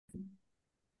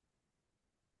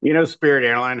Spirit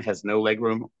Airline has no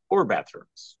legroom or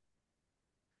bathrooms.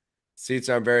 Seats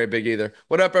aren't very big either.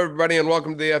 What up, everybody, and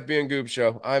welcome to the FB and Goob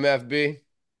Show. I'm FB,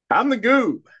 I'm the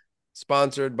Goob.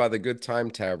 sponsored by the Good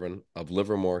Time Tavern of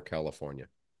Livermore, California.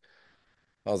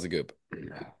 How's the Goob?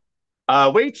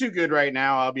 Way too good right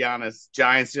now. I'll be honest.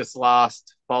 Giants just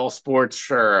lost. Fall sports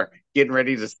are getting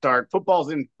ready to start.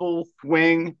 Football's in full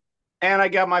swing, and I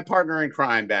got my partner in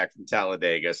crime back from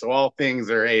Talladega. So all things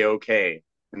are a-okay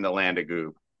in the land of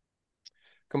Goob.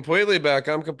 Completely back.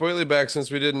 I'm completely back since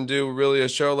we didn't do really a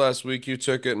show last week. You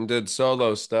took it and did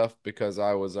solo stuff because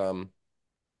I was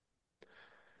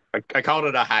I called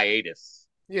it a hiatus,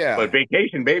 but yeah.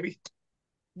 vacation, baby.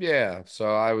 Yeah.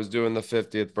 So I was doing the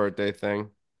 50th birthday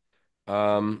thing.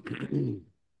 Um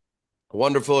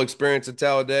wonderful experience at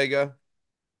Talladega.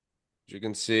 As you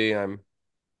can see, I'm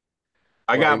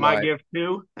I got wearing my my gift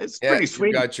too. It's yeah, pretty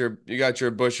sweet. you got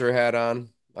your Busher hat on.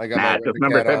 I got my Nah, it's just Rabbit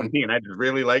number Cat on, 17. I just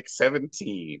really like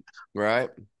 17. right?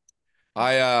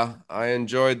 I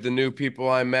enjoyed the new people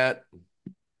I met.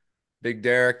 Big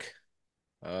Derek,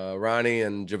 Ronnie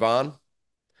and Javon.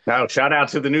 Now, shout out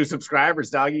to the new subscribers,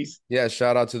 doggies. Yeah,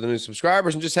 shout out to the new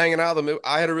subscribers and just hanging out with them.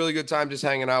 I had a really good time just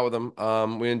hanging out with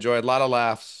them. We enjoyed a lot of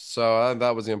laughs, so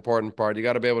that was the important part. You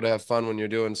got to be able to have fun when you're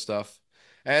doing stuff.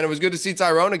 And it was good to see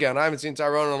Tyrone again. I haven't seen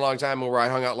Tyrone in a long time where I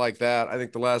hung out like that. I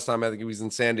think the last time I think he was in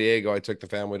San Diego, I took the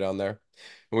family down there.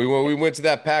 And we went to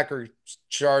that Packer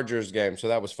Chargers game, so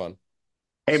that was fun.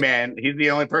 Hey, So, man, he's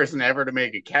the only person ever to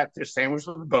make a catfish sandwich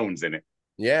with bones in it.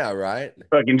 yeah, right.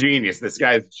 Fucking genius. This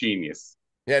guy's genius.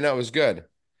 Yeah, no, it was good.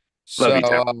 Love So, you,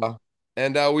 Tim.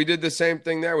 and we did the same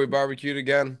thing there. We barbecued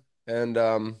again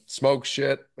and smoked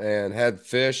shit and had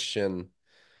fish and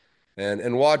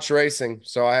watched racing.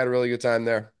 So I had a really good time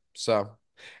there. So,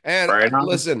 and Right on.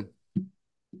 listen,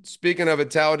 speaking of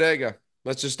it, Talladega,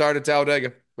 let's just start at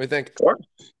Talladega. What do you think? Of course.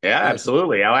 Yeah, Yes.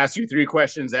 absolutely. I'll ask you three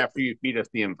questions after you feed us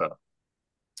the info.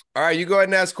 All right, you go ahead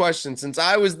and ask questions. Since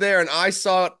I was there and I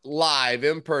saw it live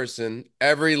in person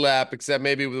every lap, except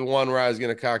maybe the one where I was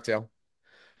getting a cocktail.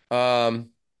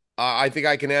 I think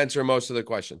I can answer most of the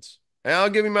questions. And I'll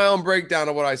give you my own breakdown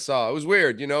of what I saw. It was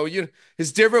weird,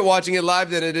 it's different watching it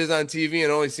live than it is on TV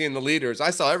and only seeing the leaders.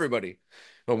 I saw everybody.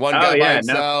 One Oh, guy by yeah.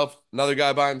 No. himself, another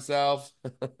guy by himself.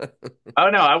 Oh,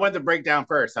 no. I want the breakdown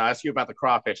first. I'll ask you about the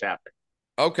crawfish after.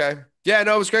 Okay. Yeah,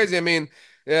 no, it was crazy. I mean,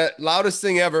 loudest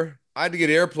thing ever. I had to get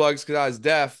earplugs because I was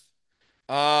deaf.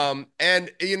 And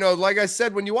like I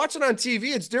said, when you watch it on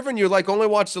TV, it's different. You like only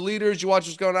watch the leaders, you watch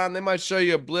what's going on, they might show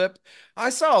you a blip. I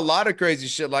saw a lot of crazy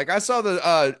shit. Like I saw the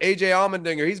AJ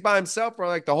Allmendinger, he's by himself for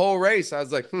like the whole race. I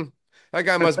was like, that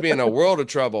guy must be in a world of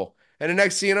trouble. And the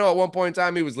next thing you know, at one point in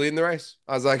time, he was leading the race.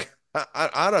 I was like,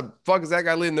 how the fuck is that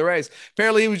guy leading the race?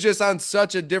 Apparently, he was just on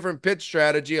such a different pitch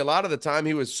strategy. A lot of the time,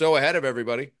 he was so ahead of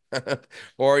everybody.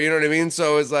 Or you know what I mean?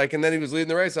 So it's like, and then he was leading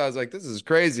the race. I was like, this is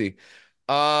crazy.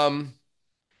 Um,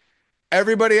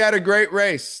 Everybody had a great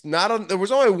race. There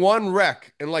was only one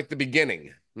wreck in like the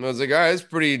beginning. And I was like, all right, it's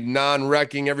pretty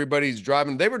non-wrecking. Everybody's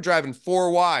driving. They were driving four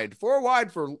wide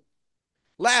for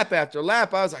lap after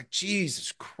lap. I was like,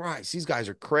 Jesus Christ, these guys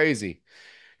are crazy.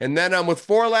 And then with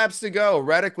 4 laps to go,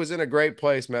 Reddick was in a great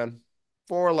place, man.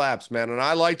 4 laps, man. And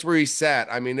I liked where he sat.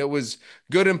 I mean, it was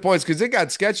good in points because it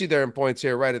got sketchy there in points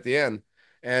here right at the end.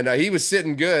 And he was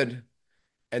sitting good.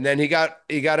 And then he got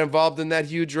involved in that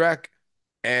huge wreck.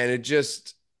 And it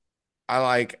just I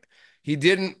like he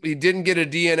didn't get a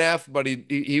DNF, but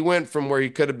he went from where he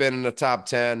could have been in the top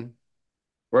 10.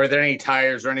 Were there any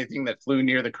tires or anything that flew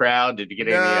near the crowd? Did you get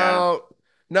any? No,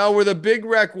 no, where the big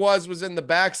wreck was in the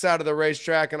backside of the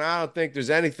racetrack, and I don't think there's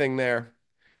anything there.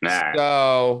 Nah.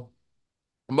 So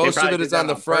They most of probably it did is that on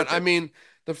the on front. I purpose. mean,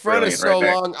 the front is Brilliant, right so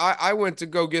there. long. I went to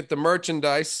go get the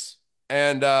merchandise,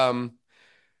 and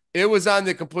it was on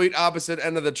the complete opposite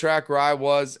end of the track where I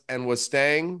was and was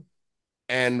staying.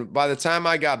 And by the time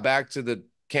I got back to the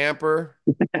camper,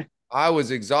 I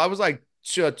was exhausted. I was like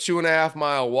a 2.5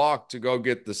 mile walk to go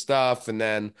get the stuff and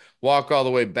then walk all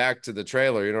the way back to the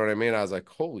trailer. You know what I mean? I was like,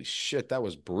 holy shit, that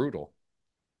was brutal.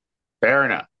 Fair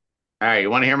enough. All right. You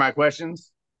want to hear my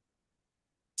questions?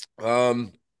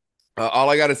 Um, all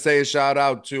I got to say is shout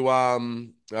out to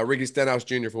Ricky Stenhouse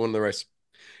Jr. for winning the race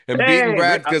and beating Hey,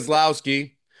 Brad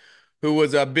Keselowski, who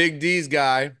was a Big D's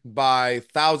guy by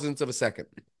thousandths of a second.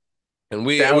 And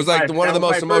it that was was like my one of that the was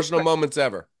my most first emotional question. moments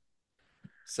ever.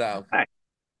 So,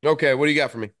 okay, what do you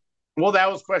got for me? Well, that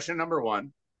was question number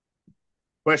one.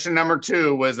 Question number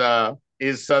two was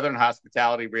is Southern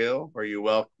hospitality real? Were you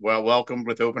well welcomed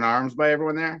with open arms by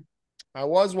everyone there? I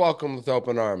was welcomed with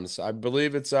open arms. I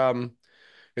believe it's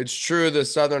true the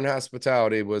Southern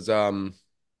hospitality was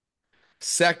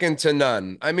second to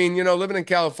none. I mean, living in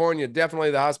California,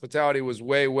 definitely the hospitality was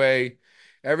way.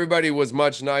 Everybody was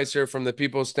much nicer from the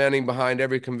people standing behind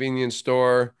every convenience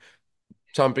store,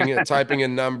 typing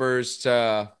in numbers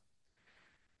to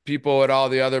people at all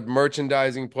the other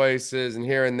merchandising places and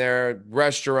here and there,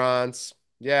 restaurants.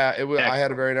 Yeah, it was. I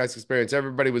had a Excellent. very nice experience.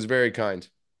 Everybody was very kind.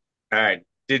 All right.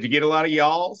 Did you get a lot of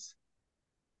y'alls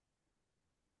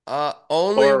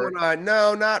Only or when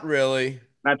no, not really.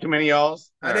 not too many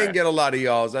y'alls? All I didn't right. get a lot of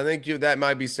y'alls. I think that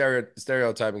might be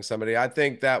stereotyping somebody. I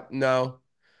think that no.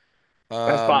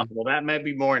 That's Um, possible. That might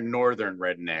be more northern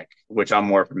redneck, which I'm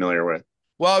more familiar with.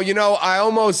 well, I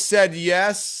almost said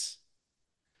yes,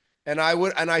 and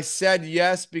I said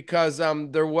yes because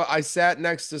I sat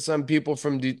next to some people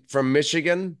from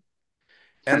Michigan,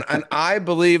 and I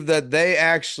believe that they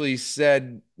actually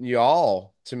said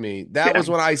y'all to me. Yeah. That's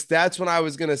when I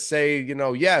was gonna say,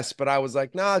 yes, but I was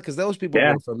like, nah, because those people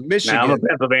Yeah. were from Now I'm a Michigan.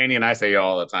 Pennsylvanian. I say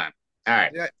y'all all the time. All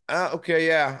right. Yeah. Okay.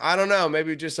 Yeah. I don't know.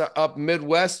 Maybe just up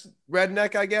Midwest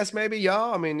redneck, I guess. Maybe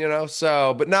y'all. I mean,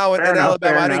 so, but no, Fair in enough. Alabama,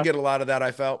 Fair I didn't enough. get a lot of that.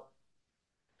 I felt.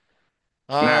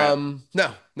 All right.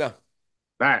 No, no.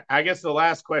 All right. I guess the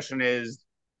last question is,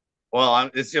 well,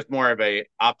 it's just more of a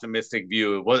optimistic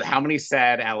view. Well, how many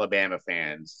sad Alabama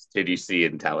fans did you see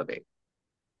in Talladega?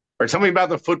 Or tell me about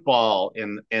the football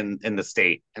in the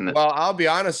state. And the Well, I'll be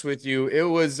honest with you. It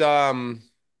was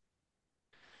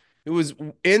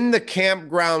in the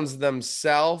campgrounds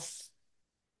themselves.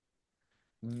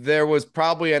 There was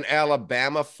probably an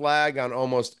Alabama flag on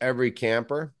almost every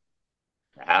camper.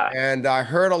 uh, And I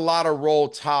heard a lot of Roll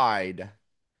Tide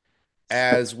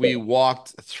as we walked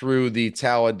through the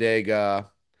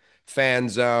Talladega fan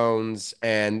zones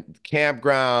and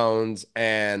campgrounds.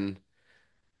 And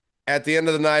at the end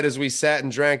of the night, as we sat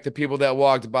and drank, the people that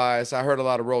walked by us, I heard a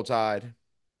lot of Roll Tide.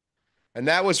 And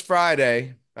that was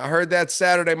Friday. I heard that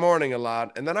Saturday morning a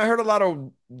lot. And then I heard a lot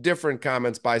of different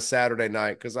comments by Saturday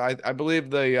night because I believe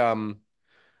the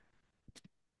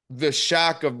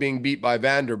shock of being beat by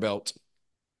Vanderbilt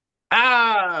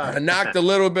ah, knocked a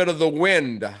little bit of the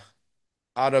wind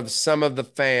out of some of the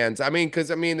fans. I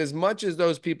mean, as much as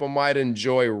those people might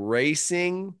enjoy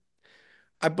racing,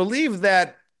 I believe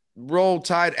that Roll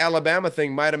Tide Alabama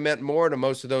thing might have meant more to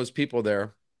most of those people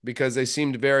there because they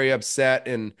seemed very upset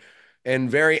and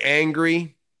very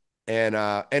angry and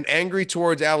angry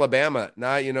towards Alabama.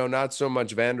 Not so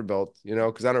much Vanderbilt,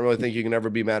 because I don't really think you can ever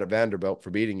be mad at Vanderbilt for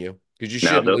beating you because you no,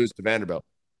 shouldn't lose to Vanderbilt.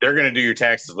 they're going to do your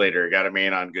taxes later. Got to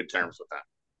remain on good terms with them.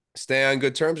 Stay on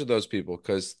good terms with those people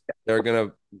because they're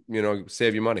gonna,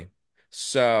 save you money.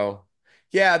 So,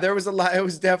 yeah, there was a lot. It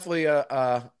was definitely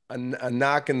a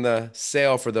knock in the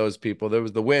sail for those people. There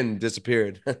was the wind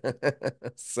disappeared.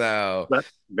 So, But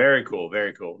very cool,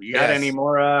 very cool. You yes, got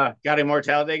any more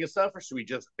Talladega stuff, or should we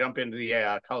just jump into the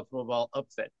college football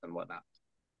upsets and whatnot?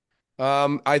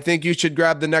 I think you should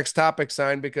grab the next topic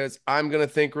sign because I'm gonna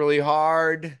think really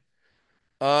hard.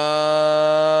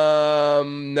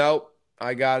 Nope,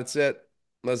 I got it's it.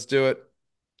 Let's do it.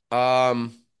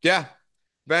 Yeah.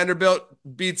 Vanderbilt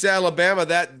beats Alabama.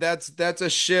 That's a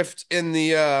shift in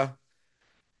the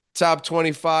top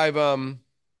 25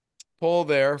 poll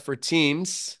there for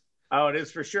teams. Oh, it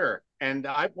is for sure. And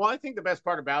I think the best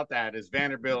part about that is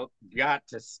Vanderbilt got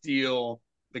to steal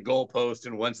the goalpost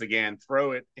and once again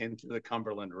throw it into the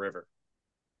Cumberland River,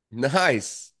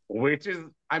 Nice. which is,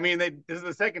 I mean, this is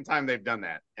the second time they've done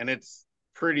that, and it's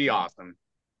pretty awesome.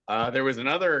 There was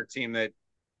another team that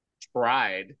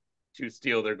tried to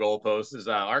steal their goalposts. As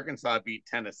Arkansas beat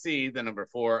Tennessee, the number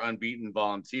 4 unbeaten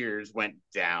Volunteers went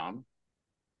down.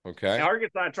 Okay.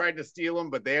 Arkansas tried to steal them,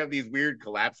 but they have these weird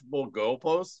collapsible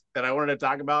goalposts that I wanted to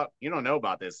talk about. You don't know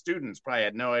about this. Students probably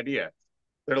had no idea.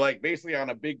 They're like basically on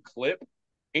a big clip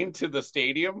into the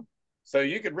stadium. So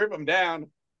you could rip them down,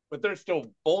 but they're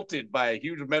still bolted by a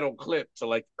huge metal clip to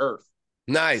like earth.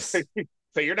 Nice.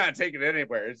 So you're not taking it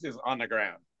anywhere. It's just on the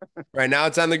ground. Right now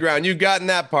it's on the ground. You've gotten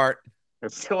that part.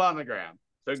 It's still on the ground.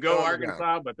 So Still go on the ground.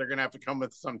 Arkansas, but they're gonna have to come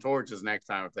with some torches next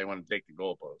time if they want to take the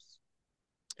goalposts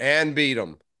And beat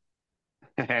them.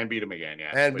 and beat them again.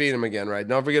 Yeah, And beat which them again, right?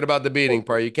 Don't forget about the beating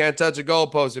part. You can't touch a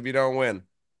goalpost if you don't win.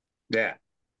 yeah.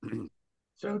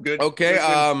 So good, Okay. good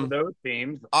wins for those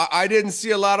teams. I didn't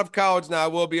see a lot of college now, I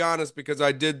will be honest, because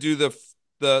I did do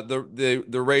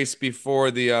the race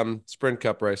before the sprint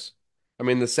cup race. I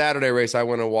mean the Saturday race I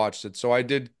went and watched it. So I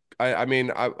did I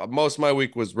mean most of my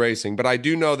week was racing, but I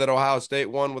do know that Ohio State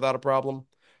won without a problem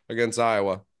against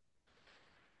Iowa.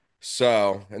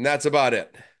 So, and that's about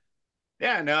it.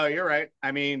 Yeah, no, you're right.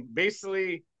 I mean,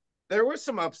 basically, there were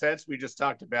some upsets. We just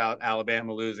talked about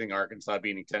Alabama losing, Arkansas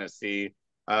beating Tennessee.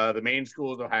 The main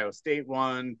school is Ohio State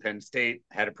won. Penn State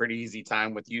had a pretty easy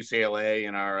time with UCLA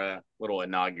in our little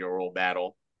inaugural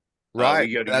battle. Right.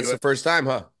 We go to That's the first time,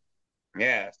 huh?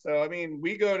 Yeah. So I mean,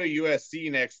 we go to USC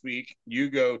next week. You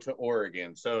go to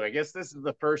Oregon. So I guess this is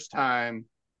the first time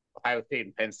Ohio State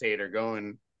and Penn State are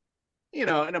going, in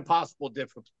a possible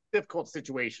difficult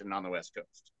situation on the West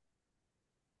Coast.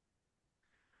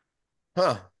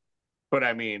 Huh. But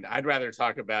I mean, I'd rather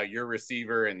talk about your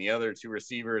receiver and the other two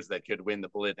receivers that could win the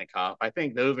Politikoff. I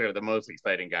think those are the most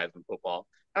exciting guys in football.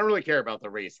 I don't really care about the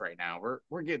race right now.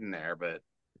 We're getting there, but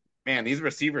man, these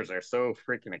receivers are so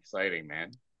freaking exciting,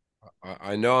 man.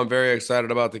 I know I'm very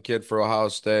excited about the kid for Ohio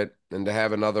State and to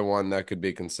have another one that could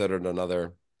be considered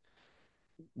another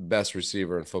best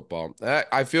receiver in football.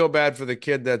 I feel bad for the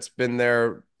kid that's been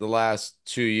there the last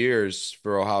 2 years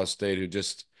for Ohio State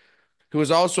who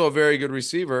was also a very good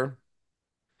receiver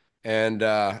and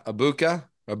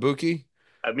Abuki.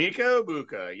 Amiko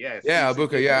Buka, yes, Yeah, he's a Abuka.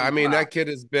 kid Yeah, from I mean Brock. that kid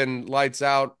has been lights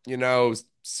out,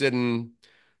 sitting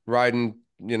riding,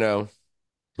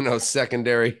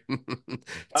 secondary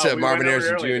Oh, to we went Marvin over it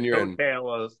Harrison earlier. Jr. and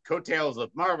Coattails of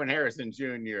Marvin Harrison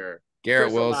Jr., Garrett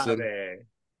Chris Wilson. Olave,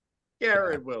 Yeah.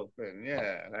 Garrett Wilson.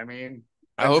 Yeah, I mean,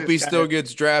 I that's hope he just kind still of.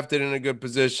 gets drafted in a good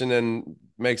position and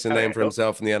makes a Oh name yeah, for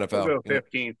himself in the he'll NFL. go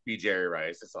 15th. Be Jerry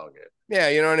Rice. It's all good. Yeah,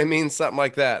 you know what I mean? Something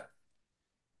like that.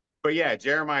 But yeah,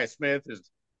 Jeremiah Smith is.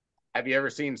 Have you ever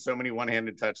seen so many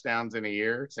one-handed touchdowns in a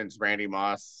year since Randy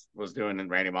Moss was doing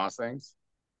Randy Moss things?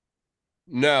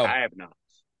 No, I have not.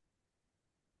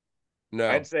 no.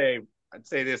 I'd say I'd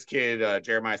say this kid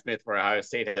Jeremiah Smith for Ohio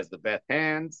State has the best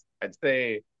hands. I'd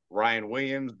say Ryan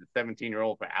Williams, the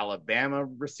 17-year-old for Alabama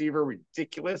receiver,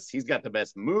 ridiculous. He's got the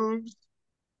best moves,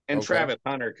 and Okay. Travis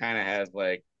Hunter kind of has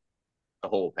like the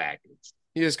whole package.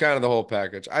 He is kind of the whole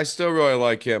package. I still really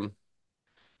like him.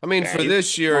 I mean, Yeah, for he's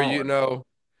this year, smaller.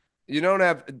 you don't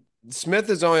have Smith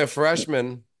is only a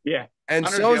freshman, Yeah, and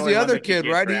Hunter's so the is only the one other that could kid, get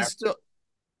right? He's drafted. still,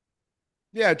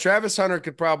 yeah, Travis Hunter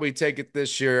could probably take it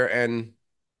this year, and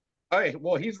Oh,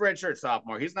 well, he's redshirt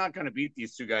sophomore. He's not going to beat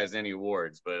these two guys any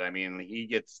awards, but I mean,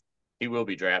 he will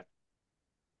be drafted.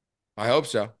 I hope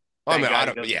so. I mean, Thank I God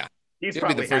he don't, doesn't. yeah, He's he'll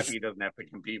be the probably happy first. he doesn't have to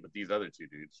compete with these other two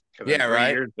dudes because in Yeah, three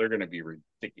right. years they're going to be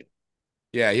ridiculous.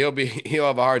 Yeah, he'll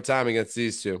have a hard time against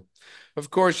these two. Of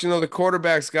course, the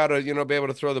quarterback's got to, be able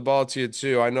to throw the ball to you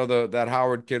too. I know that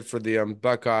Howard kid for the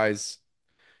Buckeyes.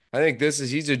 I think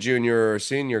he's a junior or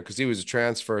senior because he was a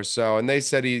transfer. So, and they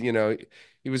said he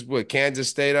was with Kansas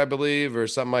State, I believe, or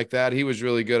something like that. He was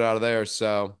really good out of there.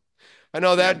 So, I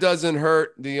know Yeah. that doesn't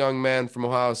hurt the young man from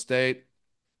Ohio State.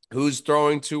 Who's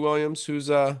throwing to Williams?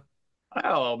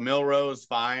 Well, Milrose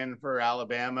fine for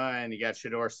Alabama, and you got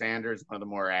Shador Sanders, one of the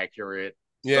more accurate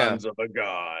Yeah. sons of a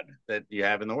god that you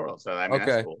have in the world. So I mean,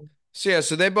 that's Okay. cool. So yeah,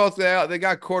 so they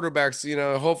got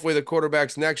quarterbacks. Hopefully the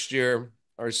quarterbacks next year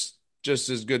are just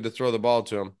as good to throw the ball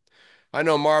to them. I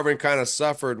know Marvin kind of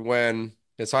suffered when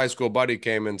his high school buddy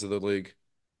came into the league.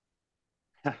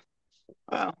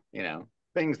 Well,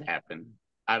 things happen.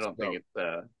 I don't think So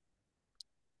it's.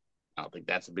 I don't think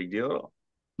that's a big deal at all.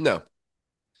 no,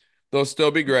 they'll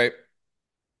still be great.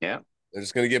 Yeah. They're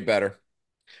just gonna get better.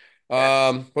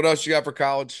 Yeah. What else you got for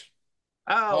college?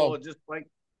 Oh, Oh, well, just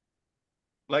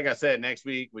like I said, next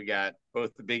week we got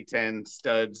both the Big Ten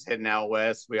studs heading out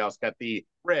west. We also got the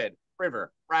Red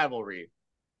River rivalry,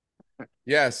 which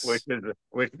yes. is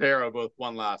which there are both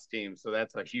one loss teams. So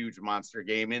that's a huge monster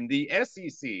game in the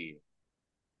SEC.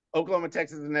 Oklahoma,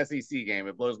 Texas is an SEC game.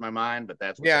 It blows my mind, but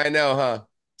that's what's Yeah, I up. know, huh?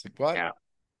 It's like, what? Yeah.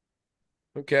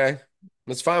 Okay.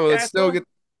 That's fine. Well, let's Yeah. So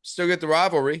still get the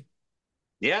rivalry.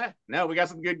 yeah, no, we got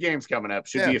some good games coming up.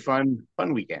 Should be Yeah, a fun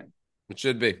weekend. it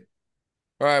should be.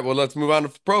 All right, well, let's move on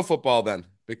to pro football then,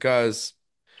 because,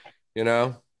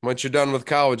 once you're done with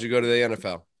college, you go to the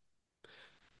NFL.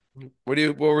 What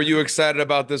were you excited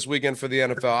about this weekend for the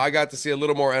NFL? I got to see a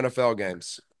little more NFL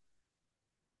games.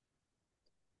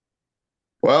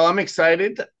 Well, I'm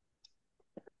excited.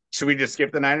 Should we just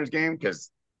skip the Niners game?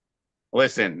 Because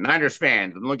listen, Niners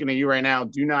fans, I'm looking at you right now.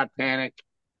 Do not panic.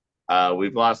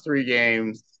 We've lost 3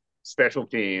 games, special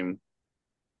team,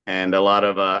 and a lot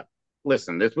of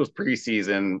listen, this was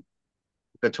preseason.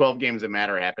 The 12 games that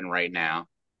matter happen right now.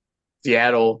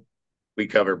 Seattle, we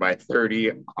covered by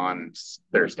 30 on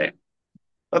Thursday.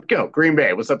 Let's go. Green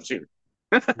Bay, what's up, shooter?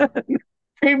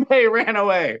 Green Bay ran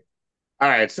away. All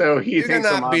right, so he thinks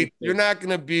I'm You're obviously. not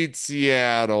gonna beat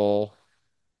Seattle.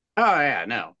 Oh yeah,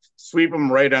 no, sweep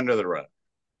them right under the rug.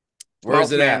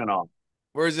 Where's 12th it man at? and all.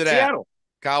 Where's it at? Seattle,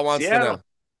 Kyle wants to know. Seattle.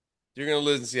 You're gonna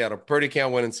lose in Seattle. Purdy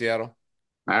can't win in Seattle.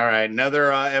 All right,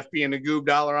 another FB and the Goob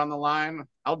dollar on the line.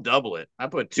 I'll double it. I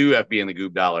put 2 FB and the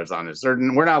Goob dollars on this.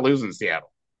 We're not losing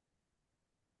Seattle.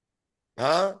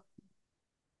 Huh?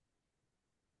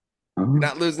 You're If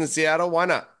not losing to Seattle? Why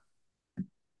not?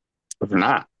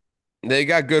 not, They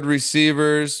got good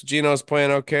receivers. Geno's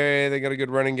playing okay. They got a good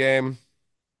running game.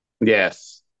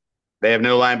 yes, they have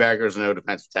no linebackers, no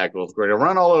defensive tackles. We're going to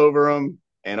run all over them,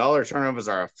 and all our turnovers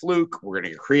are a fluke. We're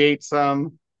going to create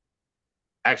some.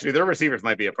 Actually, their receivers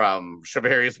might be a problem.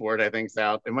 Shavarius Ward, I think's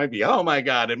out. It might be, oh my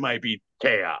God, it might be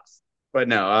chaos. But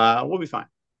no, we'll be fine.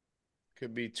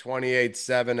 Could be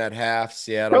 28-7 at half.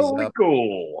 Seattle's Totally up.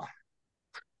 cool.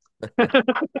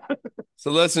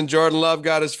 So listen, Jordan Love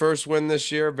got his first win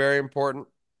this year. Very important.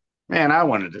 Man, I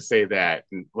wanted to say that,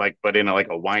 like, but in like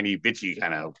a whiny, bitchy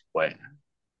kind of way.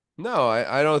 No,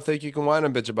 I don't think you can whine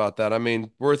and bitch about that. I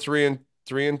mean, we're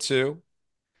 3-2,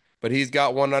 but he's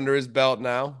got one under his belt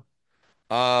now.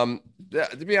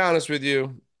 To be honest with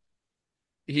you,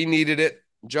 he needed it.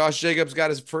 Josh Jacobs got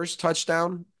his first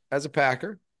touchdown as a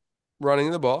Packer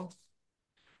running the ball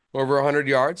over 100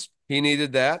 yards. He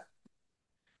needed that.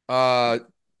 Uh,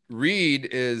 Reed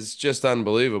is just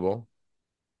unbelievable.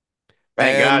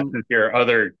 Thank God, And since your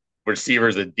other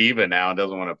receiver's a diva now and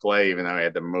doesn't want to play, even though he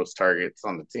had the most targets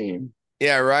on the team.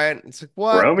 yeah, right. It's like,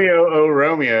 what? Romeo, oh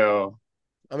Romeo,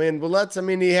 I mean, I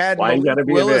mean, he had why you got Malik to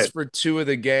be a Willis bit for two of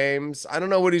the games. I don't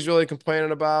know what he's really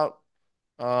complaining about.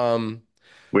 Um,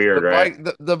 weird, right?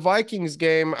 the Vikings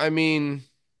game, I mean,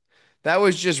 that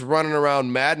was just running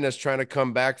around madness trying to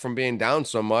come back from being down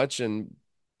so much and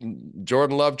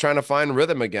Jordan Love trying to find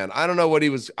rhythm again. I don't know what he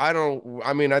was. I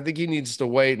mean, I think he needs to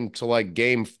wait until like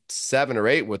game 7 or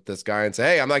 8 with this guy and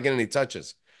say, hey, I'm not getting any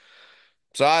touches.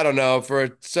 So I don't know.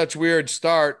 For such weird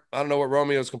start, I don't know what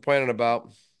Romeo's complaining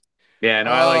about. Yeah,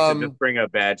 no, I like to just Um, bring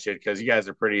up bad shit because you guys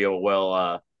are pretty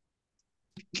well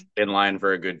in line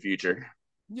for a good future.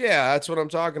 yeah, that's what I'm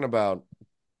talking about.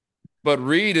 But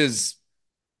Reed is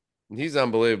he's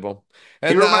unbelievable.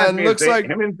 He reminds And me of looks like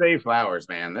him and Zay Flowers,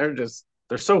 man.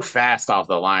 They're so fast off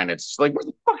the line. It's just like, where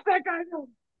the fuck that guy go?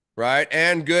 right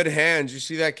and good hands. You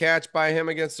see that catch by him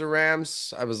against the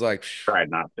Rams? I was like, phew, Tried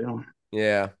not to.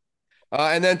 yeah.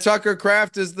 And then Tucker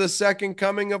Kraft is the second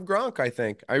coming of Gronk, I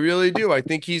think. I really do. I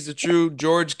think he's the true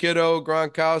George Kittle,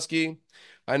 Gronkowski.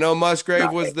 I know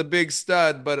Musgrave was Nice. the big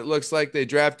stud, but it looks like they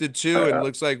drafted two and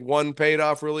looks like one paid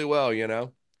off really well, you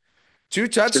know? Two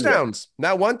Sure. touchdowns.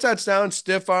 Not one touchdown,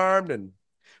 stiff armed and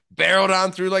barreled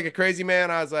on through like a crazy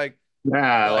man. I was like,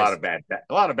 Nah, nice.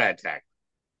 a lot of bad tackling.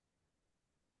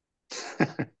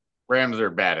 Rams are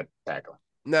bad at tackling.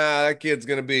 Nah, that kid's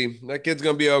gonna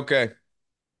be okay.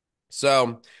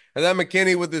 So, and then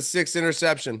McKinney with his sixth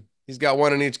interception. He's got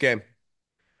one in each game.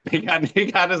 He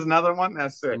got us another one.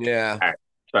 That's sick. Yeah. All right.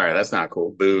 Sorry, that's not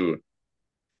cool. Boo.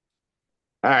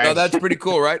 All No, right. that's pretty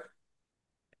cool, right?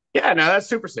 Yeah, no, that's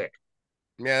super sick.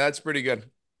 Yeah, that's pretty good.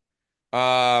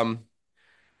 Um,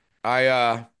 I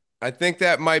uh I think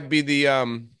that might be the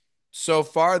so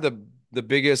far the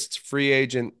biggest free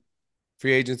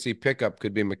agency pickup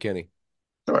could be McKinney.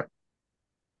 Sure.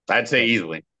 I'd say Yeah.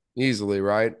 easily. Easily,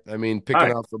 right? I mean, All picking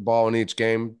right. off the ball in each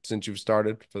game since you've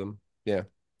started for them. Yeah,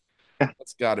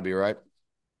 that's got to be right.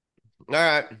 All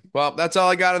right. Well, that's all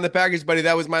I got on the package, buddy.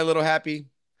 That was my little happy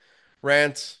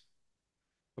rant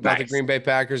about the Nice. Green Bay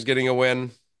Packers getting a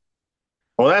win.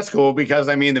 Well, that's cool because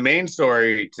I mean the main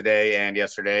story today and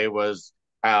yesterday was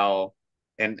how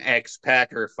an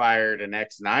ex-Packer fired an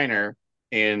ex-Niner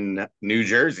in New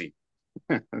Jersey.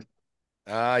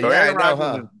 So Yeah, I Aaron know, Rodgers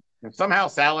huh? somehow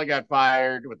Saleh got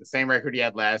fired with the same record he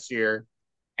had last year,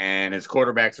 and his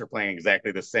quarterbacks are playing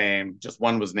exactly the same. Just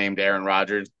one was named Aaron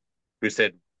Rodgers, who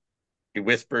said he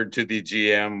whispered to the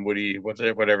GM Woody,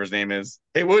 whatever his name is,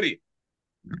 "Hey Woody,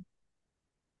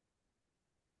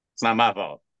 it's not my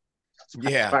fault.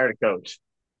 Yeah, Fire the coach."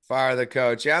 fire the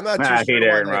coach. Yeah, I'm not too I sure hate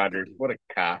why Aaron they. Rodgers. What a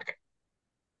cock.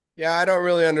 Yeah, I don't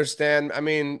really understand. I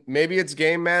mean, maybe it's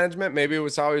game management. Maybe it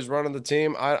was how he's running the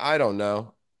team. I don't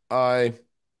know. I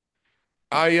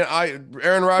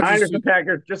Aaron Rodgers. Niners and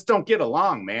Packers just don't get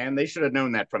along, man. They should have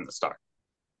known that from the start.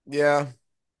 Yeah,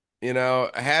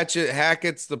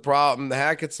 Hackett's the problem.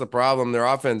 Hackett's the problem. Their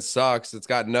offense sucks.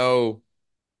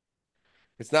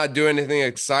 It's not doing anything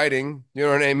exciting. You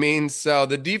know what I mean? So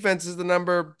the defense is the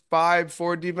number 5,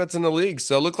 4 defense in the league.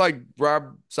 So it looked like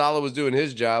Rob Saleh was doing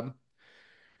his job.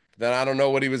 Then I don't know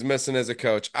what he was missing as a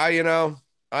coach.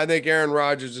 I think Aaron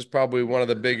Rodgers is probably one of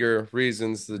the bigger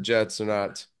reasons the Jets are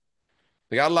not.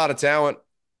 They got a lot of talent.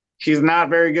 She's not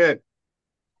very good.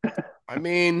 I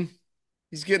mean,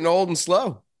 he's getting old and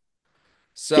slow.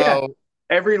 Yeah. So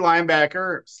Every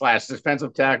linebacker slash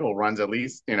defensive tackle runs at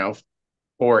least,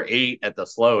 4.8 at the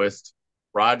slowest.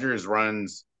 Rodgers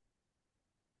runs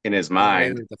in his I don't know,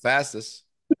 mind. maybe the fastest.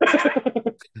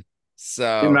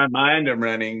 In So my mind, I'm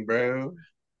running, bro.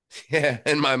 yeah,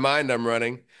 in my mind, I'm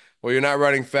running. Well, you're not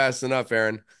running fast enough,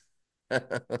 Aaron.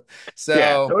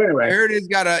 Yeah. So So I anyway, heard he's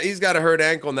got a hurt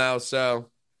ankle now.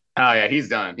 So oh yeah, he's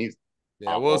done. He's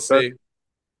yeah, we'll awful. So see.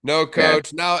 No yeah,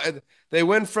 coach. Now they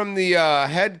went from the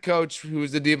head coach, who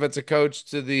was the defensive coach,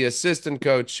 to the assistant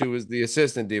coach, who was the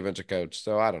assistant defensive coach.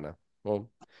 So I don't know.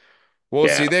 Well, we'll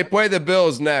see. yeah. They play the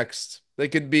Bills next. They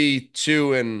could be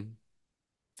 2-4,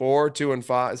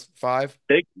 2-5.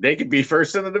 They could be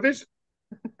first in the division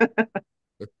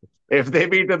if they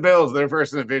beat the Bills. They're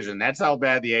first in the division. That's how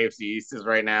bad the AFC East is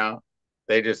right now.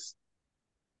 They just,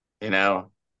 you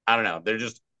know, I don't know.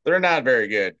 They're not very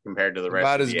good compared to the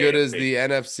rest About of as the good as AFC. the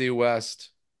NFC West.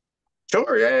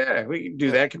 Sure, yeah, we can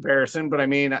do that comparison, but I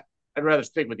mean, I'd rather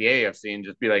stick with the AFC and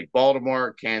just be like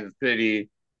Baltimore, Kansas City,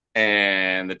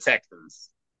 and the Texans.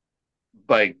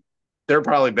 Like, they're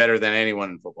probably better than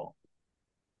anyone in football.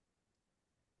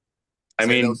 I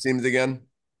Say mean, those teams again.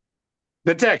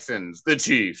 the Texans, the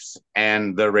Chiefs,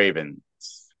 and the Ravens.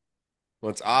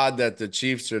 Well, it's odd that the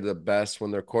Chiefs are the best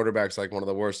when their quarterback's like one of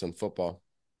the worst in football.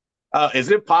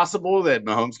 Is it possible that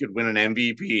Mahomes could win an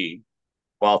MVP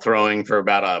while throwing for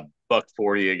about a buck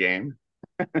 40 a game?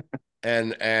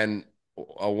 And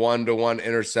a 1-to-1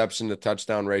 interception to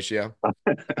touchdown ratio.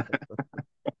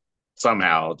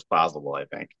 Somehow it's possible, I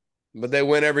think. But they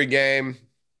win every game.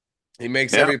 He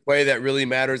makes Yeah. every play that really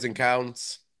matters and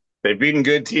counts. They've beaten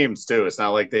good teams too. It's not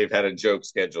like they've had a joke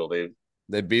schedule. They've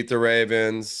They beat the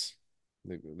Ravens.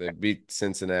 They beat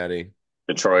Cincinnati.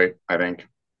 Detroit, I think.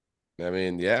 I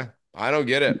mean, yeah, I don't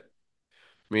get it.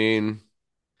 I mean,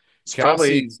 It's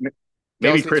probably Kelsey's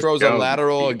maybe Kelsey Chris throws a Jones.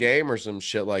 lateral a game or some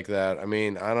shit like that. I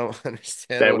mean, I don't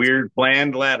understand That what's weird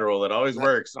planned lateral that always that,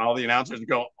 works. All the announcers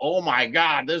go, "Oh my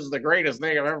god, this is the greatest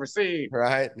thing I've ever seen."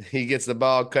 right. He gets the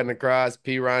ball cutting across.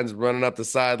 P. Ryan's running up the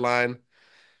sideline.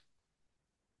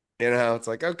 It's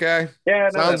like, okay, Yeah,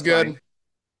 no, sounds that's funny. good.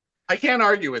 I can't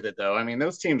argue with it though. I mean,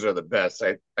 those teams are the best.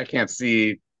 I can't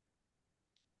see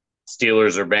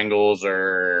Steelers or Bengals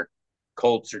or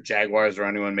Colts or Jaguars or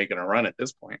anyone making a run at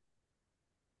this point.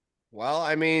 Well,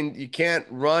 I mean, you can't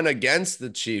run against the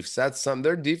Chiefs. That's some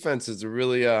their defense is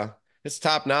really it's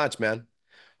top notch, man.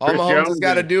 All Chris Mahomes has Jones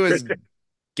got to is do is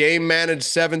game manage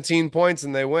 17 points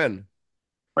and they win.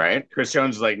 right. Chris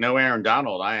Jones is like, no, Aaron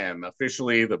Donald. I am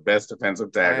officially the best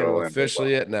defensive I am tackle in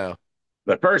officially football. it now.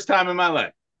 The first time in my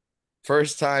life.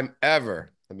 First time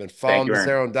ever. I've been Thank following you, this Aaron.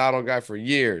 Aaron Donald guy for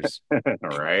years. All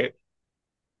right.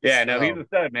 Yeah, no, he's So, a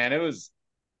stud, man. It was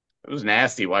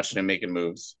nasty watching him making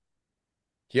moves.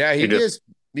 yeah, He just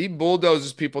he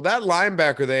bulldozes people. That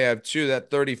linebacker they have too, that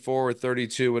 34 or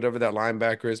 32, whatever that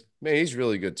linebacker is, man, he's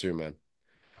really good too, man.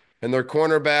 And their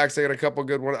cornerbacks, they got a couple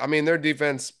good ones. I mean, their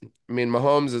defense, I mean,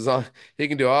 Mahomes is on, he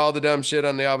can do all the dumb shit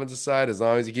on the offensive side as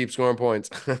long as he keeps scoring points.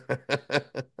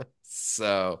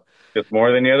 So, just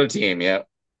more than the other team. Yeah.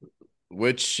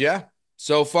 which, yeah,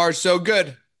 so far, so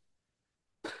good.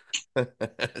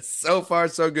 So far,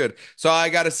 so good. So I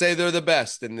got to say they're the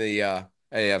best in the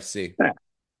AFC.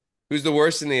 Who's the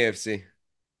worst in the AFC?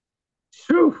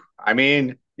 Whew. I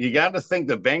mean, you got to think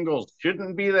the Bengals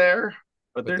shouldn't be there,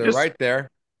 but But they're they're just right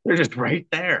there. they're just right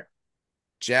there.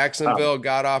 Um, Jacksonville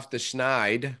got off the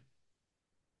schneid.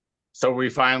 so we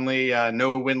finally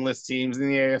no winless teams in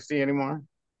the AFC anymore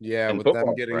Yeah, in with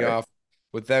them football, getting right? off,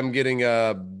 with them getting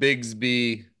a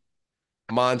Bigsby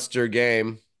monster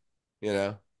game, you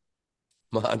know,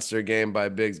 monster game by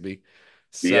Bigsby.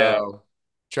 Yeah. So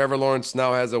Trevor Lawrence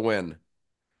now has a win.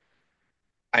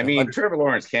 I mean, Trevor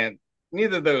Lawrence can't.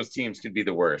 Neither of those teams could be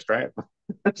the worst, right?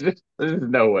 There's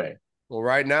no way. Well,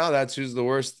 right now, that's who's the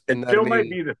worst It in that. I still might mean,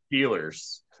 be the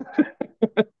Steelers.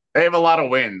 They have a lot of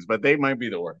wins, but they might be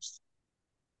the worst.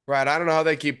 right. I don't know how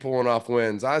they keep pulling off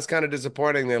wins. I was kind of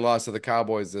disappointing they lost to the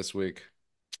Cowboys this week.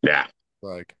 Yeah.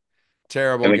 Like,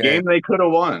 terrible And the game. game they could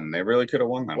have won. They really could have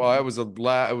won that Well, one.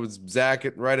 it was Zach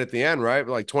right at the end, right?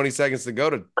 Like 20 seconds to go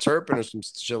to Turpin or some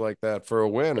shit like that for a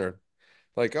win, or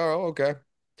like, oh, okay.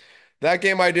 That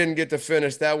game I didn't get to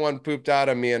finish. That one pooped out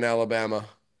of me in Alabama.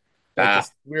 Like Ah,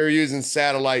 this, we were using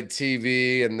satellite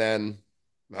TV, and then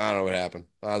I don't know what happened.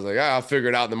 I was like, "Ah, I'll figure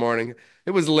it out in the morning."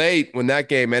 It was late when that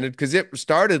game ended because it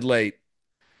started late.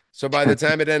 So by the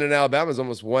time it ended in Alabama, it was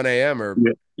almost 1 a.m. or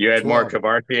you had more 12.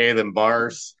 Cabartier than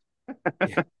bars.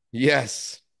 Yeah.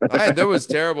 Yes. That was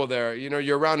terrible there.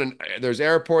 You're around and there's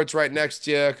airports right next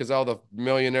to you because all the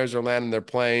millionaires are landing their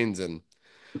planes and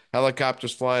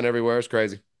helicopters flying everywhere. It's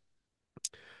crazy.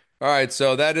 All right,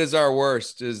 so that is our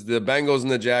worst, is the Bengals and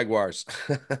the Jaguars.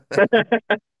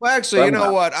 Well, actually, you know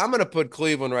Somehow. what? I'm going to put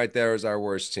Cleveland right there as our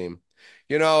worst team.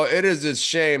 It is a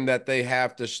shame that they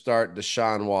have to start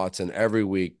Deshaun Watson every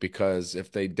week because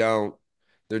if they don't,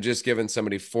 they're just giving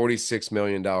somebody $46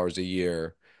 million a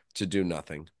year to do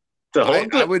nothing. So I,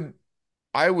 hold I the would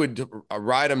I would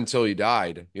ride him until he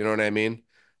died. You know what I mean?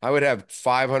 I would have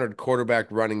 500 quarterback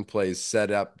running plays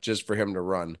set up just for him to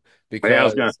run Yeah, I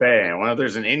was gonna because say, well, if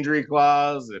there's an injury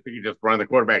clause, if you just run the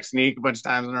quarterback sneak a bunch of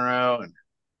times in a row, and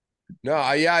no,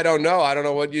 I don't know. I don't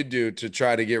know what you do to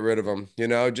try to get rid of him.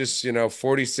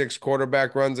 46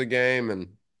 quarterback runs a game and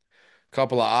a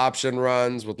couple of option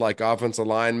runs with like offensive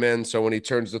linemen. So when he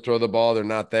turns to throw the ball, they're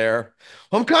not there.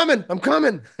 I'm coming. I'm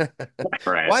coming.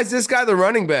 right. Why is this guy the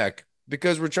running back?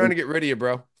 Because we're trying to get rid of you,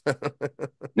 bro.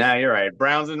 Now you're right.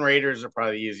 Browns and Raiders are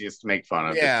probably the easiest to make fun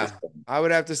of at this Yeah, point. I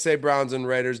would have to say Browns and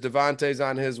Raiders. Devontae's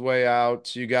on his way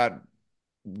out. You got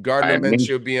Gardner I mean,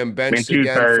 Minshew being benched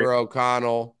Minshew's again hurt. for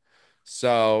O'Connell.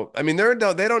 So, I mean, they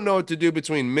don't know what to do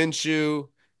between Minshew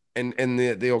and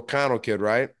the O'Connell kid,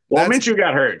 right? Well, That's Minshew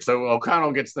got hurt, so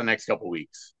O'Connell gets the next couple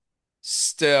weeks.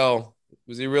 still,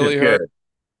 was he It's really hurt? good.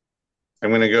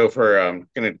 I'm gonna go for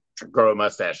gonna grow a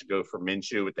mustache and go for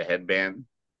Minshew with the headband.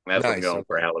 That's what I'm Nice. going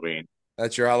for Okay. Halloween.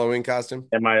 That's your Halloween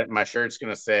costume? And my shirt's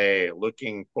gonna say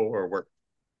 "Looking for work."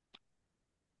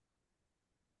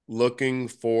 Looking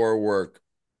for work.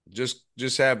 Just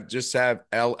have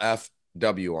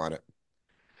LFW on it.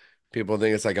 People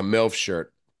think it's like a MILF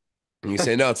shirt. And you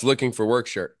say, no, it's looking for work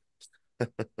shirt.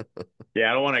 Yeah,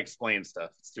 I don't want to explain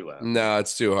stuff. It's too loud. No,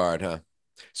 it's too hard, huh?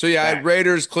 So yeah, I had Back.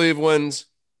 Raiders, Cleveland's,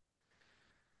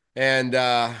 and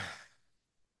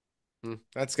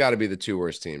that's got to be the two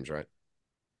worst teams, right?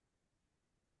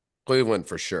 Cleveland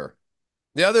for sure.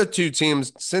 The other two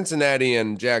teams, Cincinnati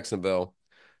and Jacksonville,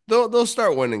 they'll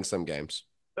start winning some games.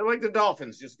 They're like the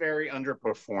Dolphins, just very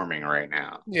underperforming right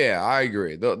now. Yeah, I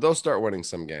agree. They'll start winning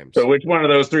some So, games. which one of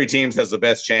those three teams has the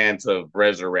best chance of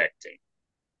resurrecting?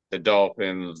 The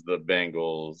Dolphins, the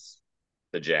Bengals,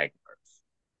 the Jaguars.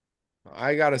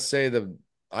 I gotta say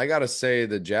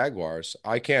the Jaguars.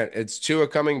 I can't. It's Tua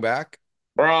coming back.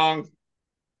 Wrong.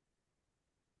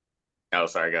 Oh,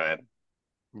 sorry. Go ahead.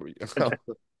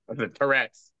 The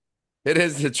Tourette's. It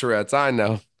is the Tourette's. I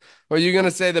know. Are you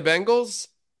gonna say the Bengals?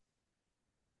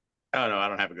 Oh no, I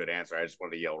don't have a good answer. I just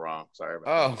wanted to yell wrong. Sorry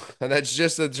about that. Oh, that's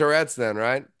just the Tourette's then,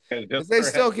 right? It's Because just they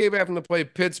still Tourette's. keep having to play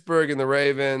Pittsburgh and the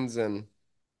Ravens, and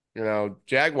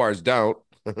Jaguars don't.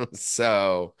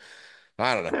 So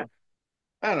I don't know.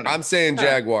 I don't know. I'm saying Huh.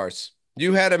 Jaguars.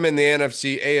 You had them in the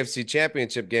NFC AFC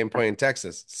Championship game playing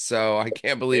Texas, so I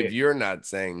can't believe Hey, you're not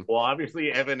saying well,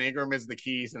 obviously Evan Ingram is the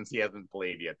key since he hasn't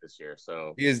played yet this year.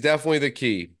 So he is definitely the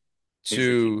key he's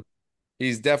the key. to.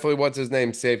 He's definitely what's his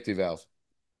name, safety valve.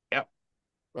 Yep.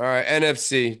 All right,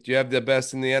 NFC. Do you have the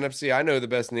best in the NFC? I know who the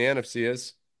best in the NFC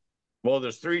is. Well,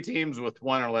 there's three teams with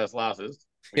one or less losses.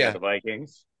 We got Yeah, the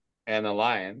Vikings and the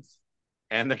Lions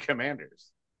and the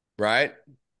Commanders. right.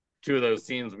 Two of those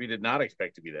teams we did not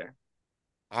expect to be there.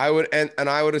 And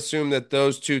I would assume that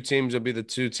those two teams will be the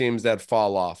two teams that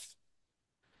fall off.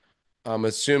 I'm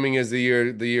assuming as the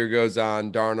year goes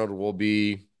on, Darnold will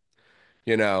be,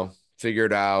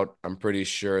 figured out. I'm pretty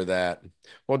sure that.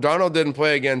 Well, Darnold didn't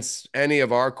play against any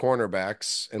of our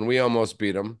cornerbacks, and we almost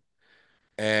beat him.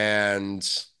 And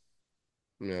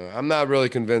I'm not really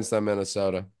convinced on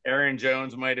Minnesota. Aaron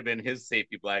Jones might have been his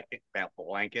safety blanket.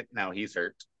 Now he's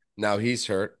hurt. Now he's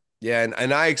hurt. Yeah,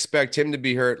 and I expect him to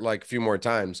be hurt like a few more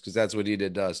times because that's what he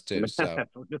did to us too. So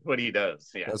That's just what he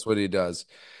does. Yeah. that's what he does.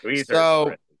 He's hurt for the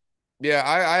So rest. yeah,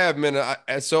 I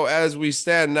have so as we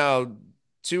stand now,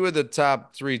 two of the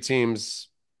top three teams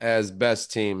as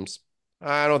best teams.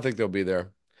 I don't think they'll be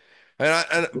there.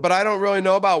 But I don't really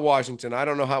know about Washington. I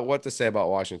don't know what to say about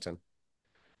Washington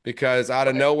because out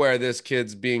of nowhere, this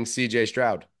kid's being CJ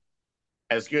Stroud.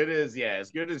 As good as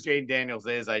Jaden Daniels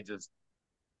is,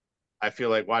 I feel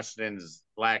like Washington's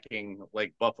lacking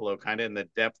like Buffalo kind of in the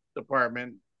depth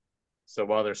department. So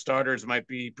while their starters might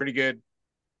be pretty good,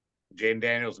 Jaden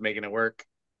Daniels making it work.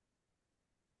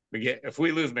 If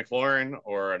we lose McLaurin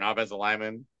or an offensive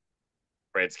lineman,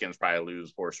 Redskins probably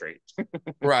lose four straight.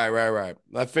 Right, right, right.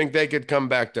 I think they could come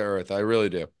back to earth. I really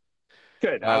do.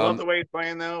 Good. I love Um, the way he's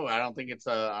playing though. I don't think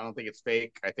it's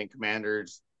fake. I think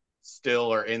Commanders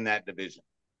still are in that division.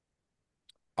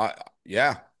 I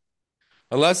yeah.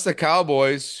 Unless the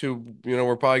Cowboys, who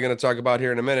we're probably going to talk about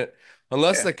here in a minute,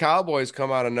 unless Yeah. the Cowboys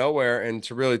come out of nowhere and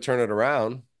to really turn it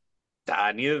around.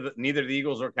 Neither the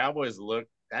Eagles or Cowboys look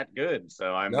that good.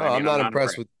 So No, I mean, I'm I'm not not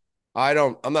impressed impressed. with.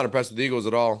 I'm not impressed with the Eagles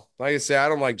at all. Like I say, I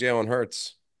don't like Jalen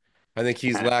Hurts. I think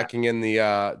he's lacking in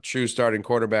the true starting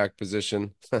quarterback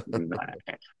position.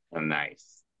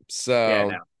 Nice. Yeah, So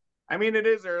no. I mean, it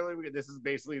is early. This is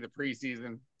basically the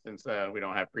preseason. since we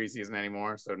don't have preseason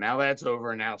anymore. So now that's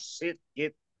over, and now shit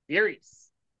get serious.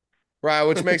 Right,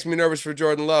 which makes me nervous for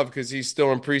Jordan Love because he's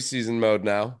still in preseason mode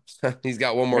now. He's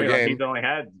got one more Like he's game, only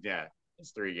had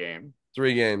it's 3 games.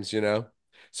 3 games,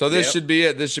 So this Yep, should be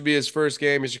it. This should be his first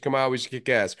game. He should come out. We should kick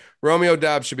ass. Romeo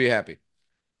Dobbs should be happy.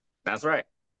 that's right.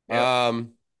 Yep.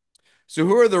 Um, so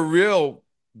who are the real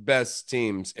best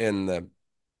teams in the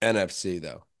NFC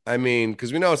though? I mean,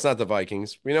 because we know it's not the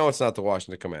Vikings. We know it's not the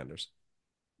Washington Commanders.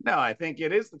 No, I think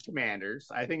it is the Commanders.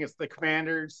 I think it's the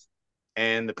Commanders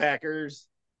and the Packers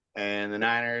and the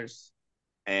Niners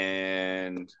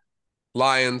and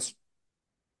Lions.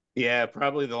 yeah,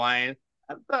 probably the Lions.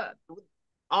 But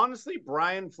honestly,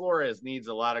 Brian Flores needs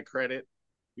a lot of credit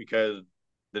because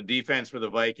the defense for the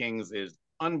Vikings is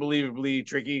unbelievably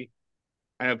tricky.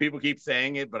 I know people keep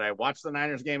saying it, but I watched the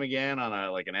Niners game again on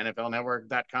a like an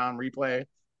NFLnetwork.com replay,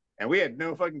 and we had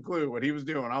no fucking clue what he was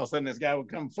doing. All of a sudden, this guy would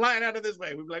come flying out of this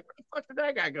way. We'd be like, "Where the fuck did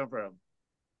that guy come from?"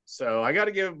 So I got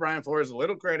to give Brian Flores a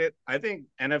little credit. I think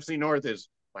NFC North is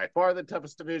by far the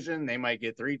toughest division. They might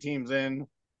get 3 teams in,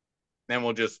 then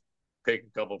we'll just pick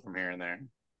a couple from here and there.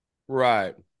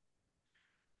 Right.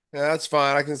 Yeah, that's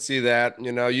fine. I can see that.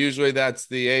 Usually that's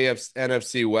the AF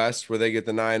NFC West where they get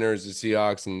the Niners, the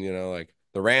Seahawks, and like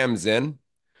the Rams in.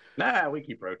 Nah, we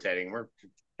keep rotating.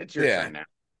 It's your Yeah, turn now.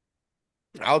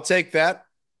 I'll take that.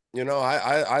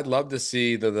 I'd love to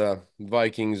see the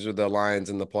Vikings or the Lions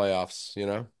in the playoffs,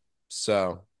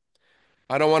 So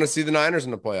I don't want to see the Niners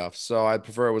in the playoffs. So I'd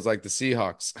prefer it was like the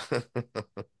Seahawks.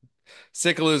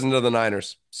 Sick of losing to the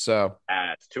Niners. So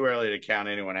It's too early to count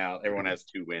anyone out. Everyone has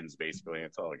 2 wins basically.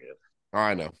 It's all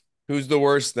I know. Who's the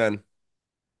worst then?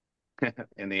 good.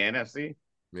 In the NFC,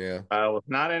 Yeah. with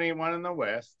not anyone in the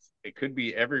West, it could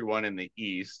be everyone in the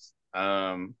East.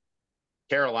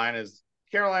 Carolina,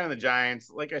 the Giants.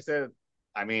 Like I said,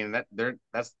 I mean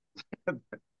that's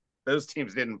those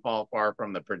teams didn't fall far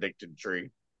from the predicted tree.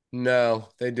 No,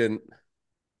 they didn't.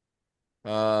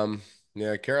 Um,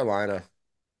 yeah, Carolina.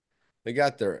 They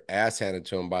got their ass handed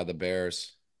to them by the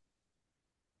Bears.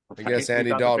 I guess Right? We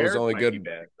thought the Bears might be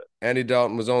bad, but Andy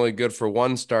Dalton was only good for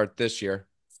one start this year.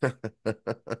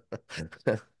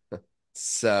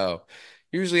 So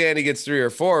usually Andy gets 3 or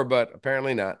 4, but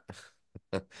apparently not.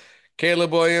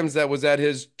 Caleb Williams, that was at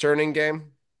his turning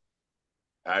game.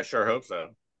 I sure hope so.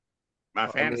 My I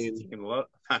fantasy mean, team,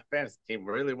 my fantasy team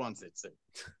really wants it. So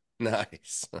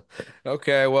nice.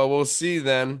 Okay, well, we'll see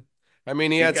then. I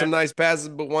mean, he he's had got. some nice passes,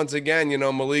 but once again,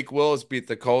 Malik Willis beat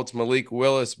the Colts. Malik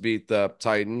Willis beat the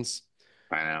Titans.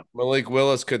 I know. Malik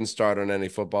Willis couldn't start on any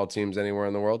football teams anywhere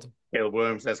in the world. Caleb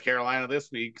Williams has Carolina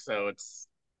this week, so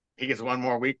he gets one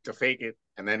more week to fake it,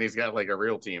 and then he's got like a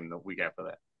real team the week after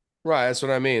that. Right, that's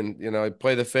what I mean.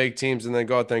 Play the fake teams and then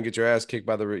go out there and get your ass kicked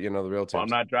by the real Well, I'm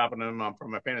teams. not dropping him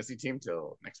from a fantasy team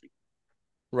till next week.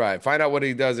 Right. Find out what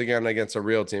he does again against a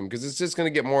real team because it's just going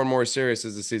to get more and more serious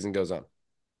as the season goes on.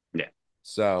 Yeah,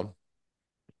 So, well,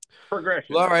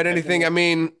 progression. all right. That's the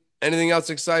name. Anything else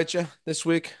excite you this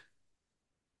week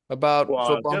about Well,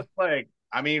 football? just like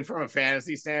I mean, from a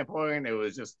fantasy standpoint, it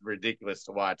was just ridiculous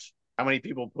to watch how many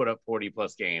people put up 40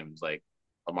 plus games, like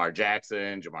Lamar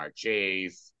Jackson, Jamar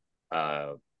Chase,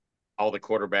 uh, all the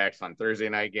quarterbacks on Thursday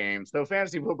night games. So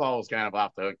fantasy football was kind of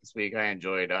off the hook this week. I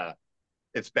enjoyed.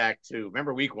 It's back to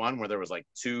remember week 1 where there was like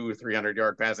 200-300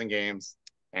 yard passing games,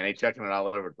 and they chucking it all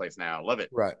over the place now. Love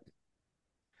it. Right.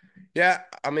 Yeah.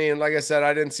 I mean, like I said,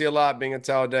 I didn't see a lot being in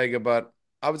Talladega, but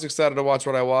I was excited to watch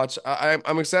what I watched.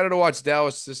 I'm excited to watch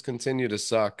Dallas just continue to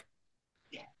suck.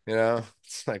 Yeah,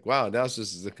 It's like, wow, Dallas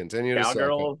just is continue to suck.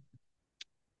 cowgirls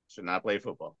should not play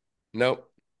football. Nope.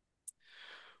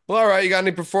 Well, all right. You got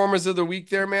any performers of the week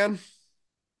there, man?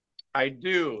 I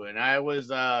do, and I was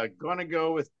gonna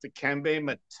go with Dikembe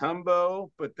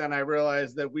Mutombo, but then I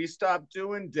realized that we stopped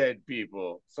doing dead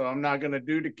people, so I'm not gonna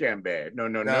do Dikembe. No,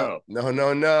 no, No, no, no,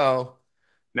 no, no.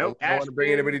 nope. I don't want to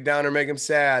bring anybody down or make them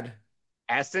sad.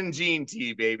 Aston Gene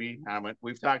T, baby.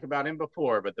 We've talked about him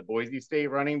before, but the Boise State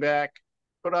running back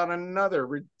put on another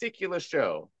ridiculous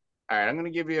show. All right, I'm gonna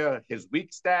give you his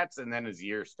week stats and then his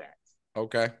year stats.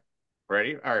 Okay.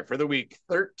 Ready? All right, for the week,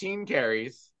 13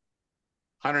 carries,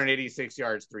 186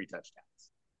 yards, 3 touchdowns.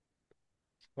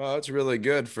 Well, that's really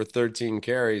good for 13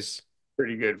 carries.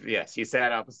 Pretty good. Yes, he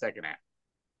sat out the second half.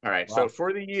 All right. So Wow.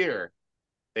 for the year,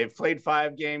 they've played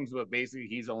 5 games, but basically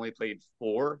he's only played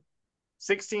 4.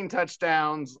 16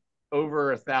 touchdowns,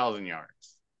 over 1,000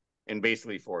 yards in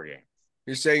basically 4 games.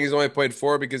 You're saying he's only played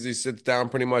 4 because he sits down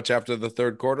pretty much after the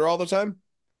third quarter all the time?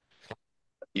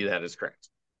 Yeah, that is correct.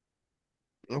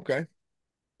 Okay.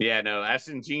 Yeah, no,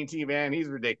 Ashton Jeanty, man, he's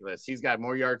ridiculous. He's got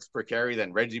more yards per carry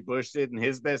than Reggie Bush did in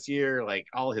his best year. Like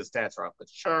all his stats are off the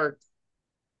charts.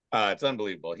 It's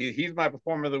unbelievable. He's my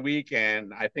performer of the week,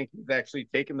 and I think he's actually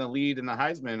taken the lead in the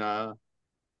Heisman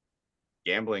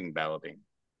gambling balloting.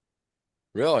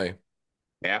 Really?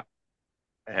 Yeah,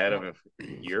 ahead Well, of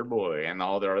your boy and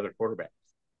all their other quarterbacks.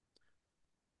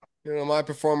 my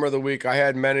performer of the week, I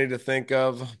had many to think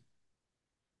of.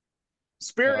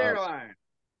 Spirit Uh, Airlines.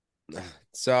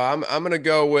 so I'm gonna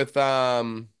go with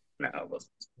No,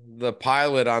 the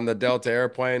pilot on the Delta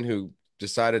airplane who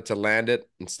decided to land it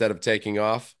instead of taking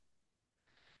off.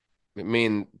 I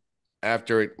mean,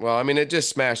 after it, well, I mean, it just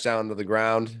smashed down to the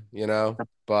ground,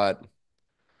 but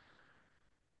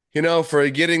for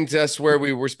getting to us where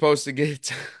we were supposed to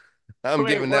get, I'm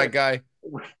wait, giving that what? guy.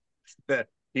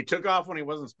 He took off when he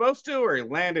wasn't supposed to, or he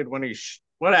landed when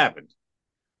what happened?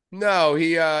 No,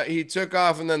 he took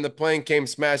off and then the plane came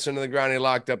smashing into the ground. He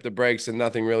locked up the brakes and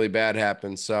nothing really bad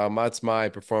happened. So that's my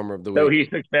performer of the So week.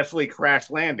 he successfully crash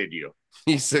landed you.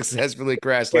 He successfully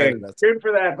crash Okay, landed us. good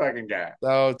for that fucking guy.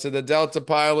 So to the Delta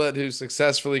pilot who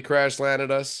successfully crash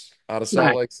landed us out of Salt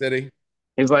Nice. Lake City.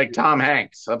 He's like Tom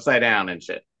Hanks, upside down and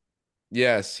shit.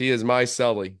 Yes, he is my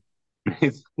Sully.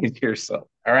 He's your son.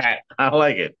 All right, I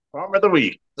like it. Farmer of the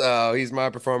week, So he's my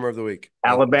performer of the week.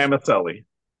 Alabama Sully.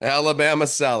 Alabama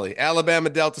Sully. Alabama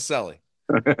Delta Sully.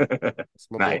 That's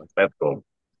my Nice, boy. that's cool.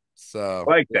 So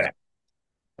Like yeah.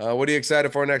 that. What are you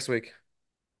excited for next week?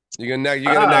 You gonna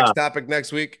Ah, next topic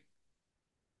next week?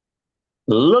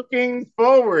 looking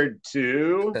forward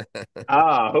to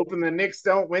hoping the Knicks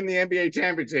don't win the NBA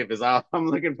championship is all I'm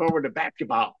looking forward to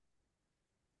basketball.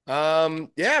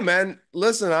 Yeah, man.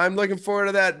 Listen, I'm looking forward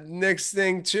to that next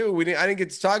thing too. I didn't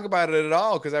get to talk about it at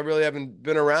all because I really haven't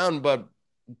been around, but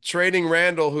trading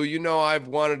Randall, who I've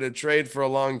wanted to trade for a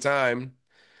long time.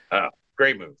 Uh,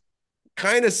 Great move.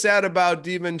 Kind of sad about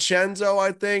DiVincenzo,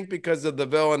 I think, because of the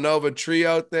Villanova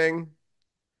trio thing.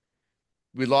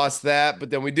 We lost that, but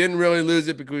then we didn't really lose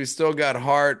it because we still got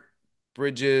Hart,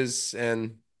 Bridges,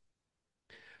 and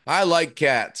I like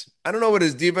Cat. I don't know what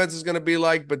his defense is going to be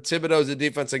like, but Thibodeau's a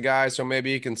defensive guy, so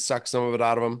maybe he can suck some of it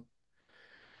out of him.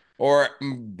 Or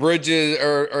Bridges,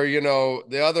 or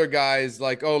the other guys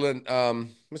like Olin.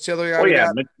 What's the other guy Oh we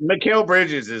yeah, got? Mikal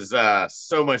Bridges is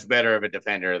so much better of a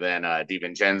defender than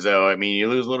DiVincenzo. I mean, you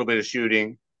lose a little bit of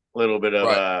shooting, a little bit of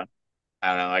Right. I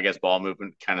don't know, I guess ball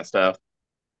movement kind of stuff.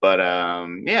 But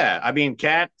yeah, I mean,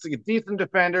 Cat's a decent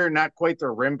defender, not quite the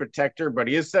rim protector, but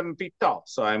he is 7 feet tall.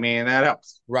 So I mean, that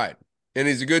helps. Right. And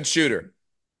he's a good shooter.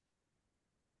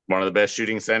 One of the best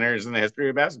shooting centers in the history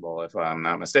of basketball, if I'm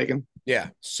not mistaken. Yeah.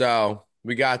 So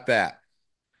we got that.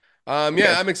 Yes.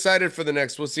 Yeah, I'm excited for the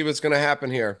next. We'll see what's going to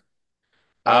happen here.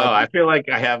 Oh, I feel like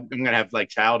I'm gonna have like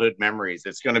childhood memories.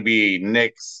 It's gonna be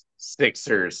Knicks,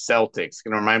 Sixers, Celtics. It's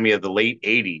gonna remind me of the late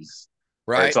 '80s,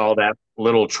 where it's Right. all that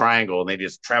little triangle and they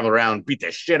just travel around, beat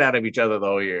the shit out of each other the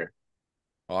whole year.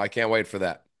 Oh, I can't wait for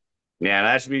that. Yeah,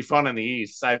 that should be fun in the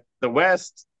East. The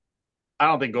West, I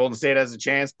don't think Golden State has a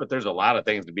chance, but there's a lot of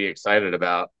things to be excited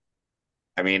about.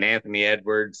 I mean, Anthony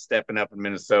Edwards stepping up in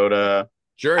Minnesota.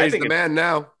 Sure, I he's think the it's man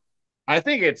now. I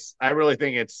really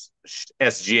think it's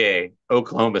SGA,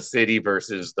 Oklahoma City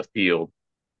versus the field.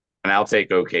 And I'll take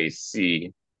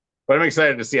OKC. But I'm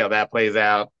excited to see how that plays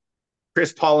out.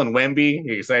 Chris Paul and Wemby,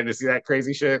 you excited to see that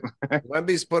crazy shit?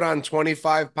 Wemby's put on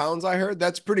 25 pounds, I heard.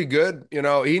 That's pretty good.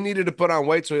 He needed to put on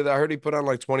weight, so I heard he put on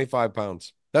like 25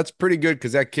 pounds. That's pretty good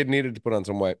because that kid needed to put on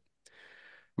some weight.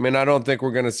 I mean, I don't think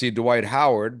we're going to see Dwight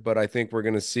Howard, but I think we're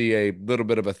going to see a little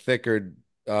bit of a thicker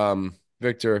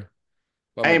Victor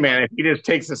Hey Wembanyama. man, if he just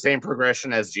takes the same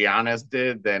progression as Giannis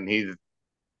did, then he's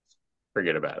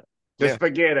forget about it. Yeah. Just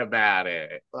forget about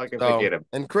it. Fucking forget So, about it.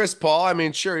 and Chris Paul, I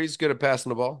mean, sure, he's good at passing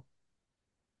the ball.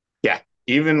 Yeah.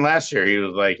 Even last year,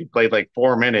 he played like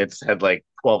 4 minutes, had like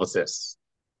 12 assists.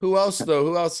 Who else, though?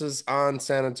 Who else is on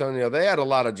San Antonio? They had a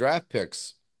lot of draft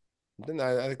picks. Didn't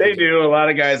I think they They did. do a lot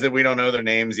of guys that we don't know their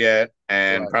names yet,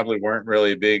 and Right. probably weren't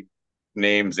really big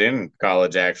names in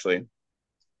college actually.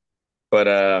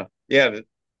 But yeah,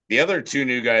 the other two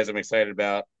new guys I'm excited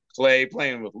about: Clay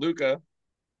playing with Luca,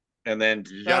 and then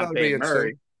That'll be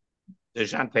interesting.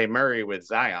 Dejounte Murray with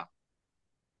Zion.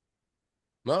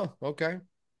 No, okay.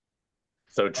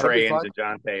 So That'll be Trey and fun.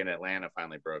 Dejounte in Atlanta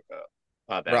finally broke up.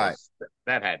 Thought Right.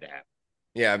 that had to happen.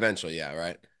 Yeah, eventually. Yeah,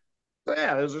 right. So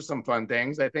yeah, those are some fun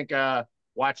things. I think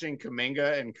watching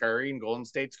Kaminga and Curry and Golden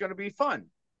State's going to be fun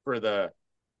for the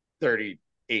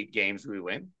 38 games we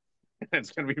win.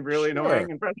 It's going to be really Sure. annoying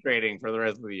and frustrating for the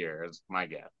rest of the year. Is my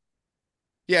guess.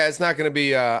 Yeah, it's not going to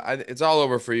be, it's all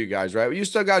over for you guys, right? You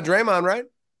still got Draymond, right?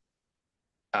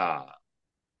 Uh,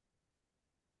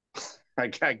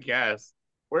 I guess.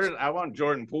 Where I want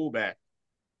Jordan Poole back.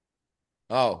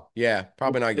 Oh, yeah,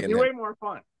 probably not It'd getting be him. way more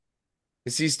fun.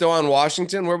 Is he still on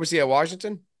Washington? Where was he at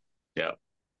Washington? Yeah.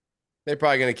 They're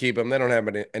probably going to keep him. They don't have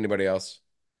anybody else.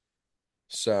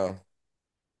 So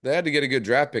they had to get a good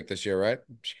draft pick this year, right?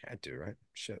 Had to, right?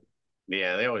 Shit.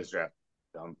 Yeah, they always draft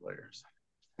dumb players.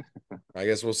 I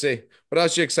guess we'll see. What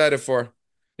else you excited for?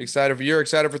 You're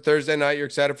excited for Thursday night. You're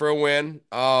excited for a win.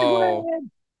 Oh,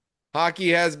 hockey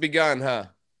has begun, huh?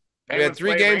 We had Penguins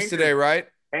three play games Rangers. today, right?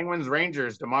 Penguins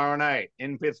Rangers tomorrow night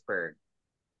in Pittsburgh.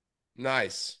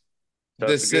 Nice. So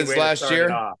it's a This good Sid's way to last start it year?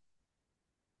 off.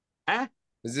 Huh?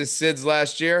 Is this Sid's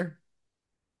last year?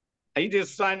 He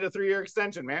just signed a 3-year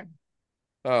extension, man.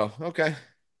 Oh, okay.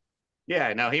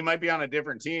 Yeah, now he might be on a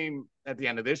different team at the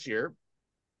end of this year,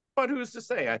 but who's to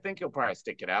say? I think he'll probably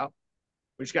stick it out.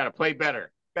 We just got to play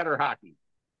better hockey,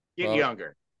 get Well,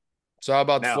 younger. so how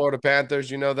about the Now, Florida Panthers?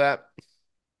 You know that?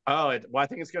 well, I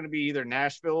think it's going to be either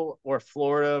Nashville or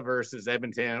Florida versus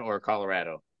Edmonton or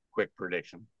Colorado. Quick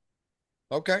prediction.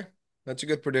 Okay. That's a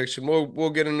good prediction. We'll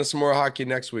get into some more hockey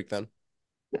next week then.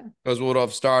 Yeah. Because we'll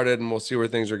have started and we'll see where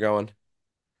things are going.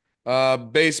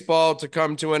 Baseball to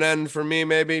come to an end for me,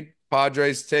 maybe.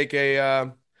 Padres take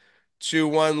a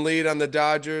 2-1 lead on the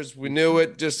Dodgers. We knew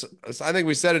it. Just I think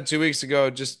we said it 2 weeks ago.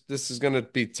 Just this is gonna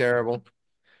be terrible.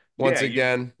 Once Yeah,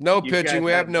 again. No you pitching. guys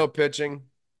We have have no pitching.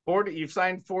 40. You've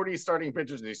signed 40 starting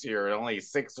pitchers this year, and only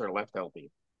 6 are left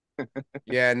healthy.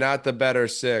 Yeah, not the better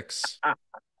six.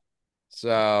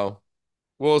 So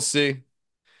we'll see.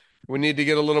 We need to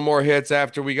get a little more hits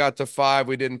after we got to five.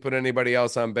 We didn't put anybody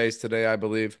else on base today, I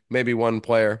believe. Maybe one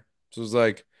player. So it was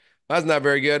like, that's not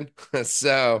very good.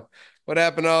 So what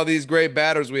happened to all these great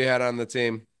batters we had on the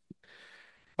team?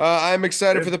 I'm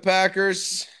excited for Good, the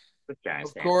Packers, good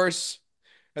Giants of fan. course.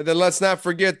 And then let's not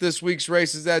forget this week's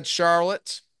race is at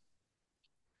Charlotte.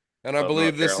 And I Love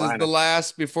North believe this is the Carolina.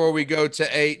 last before we go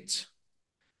to eight.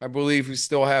 I believe we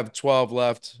still have 12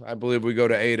 left. I believe we go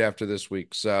to eight after this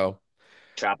week. So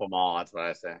Chop them all. That's what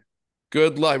I say.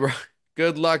 good luck.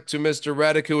 Good luck to Mr.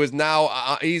 Reddick, who is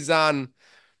now he's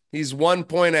 1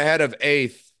 point ahead of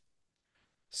eighth.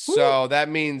 Woo! So that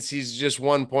means he's just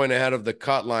 1 point ahead of the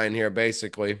cut line here,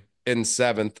 basically, in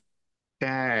seventh.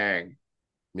 Dang.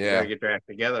 We got to Yeah. get your act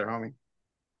together, homie.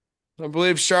 I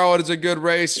believe Charlotte is a good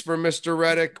race for Mr.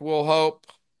 Reddick. We'll hope.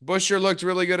 Busher looked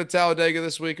really good at Talladega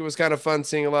this week. It was kind of fun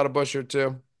seeing a lot of Busher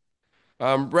too.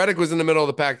 Reddick was in the middle of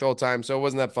the pack the whole time, so it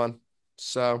wasn't that fun.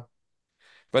 So,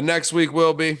 but next week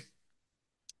will be.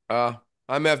 Uh,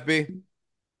 I'm FB.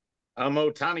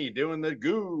 Otani doing the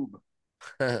goob.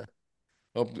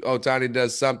 Hope Otani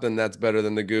does something that's better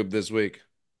than the Goob this week.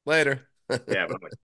 Later. Yeah, but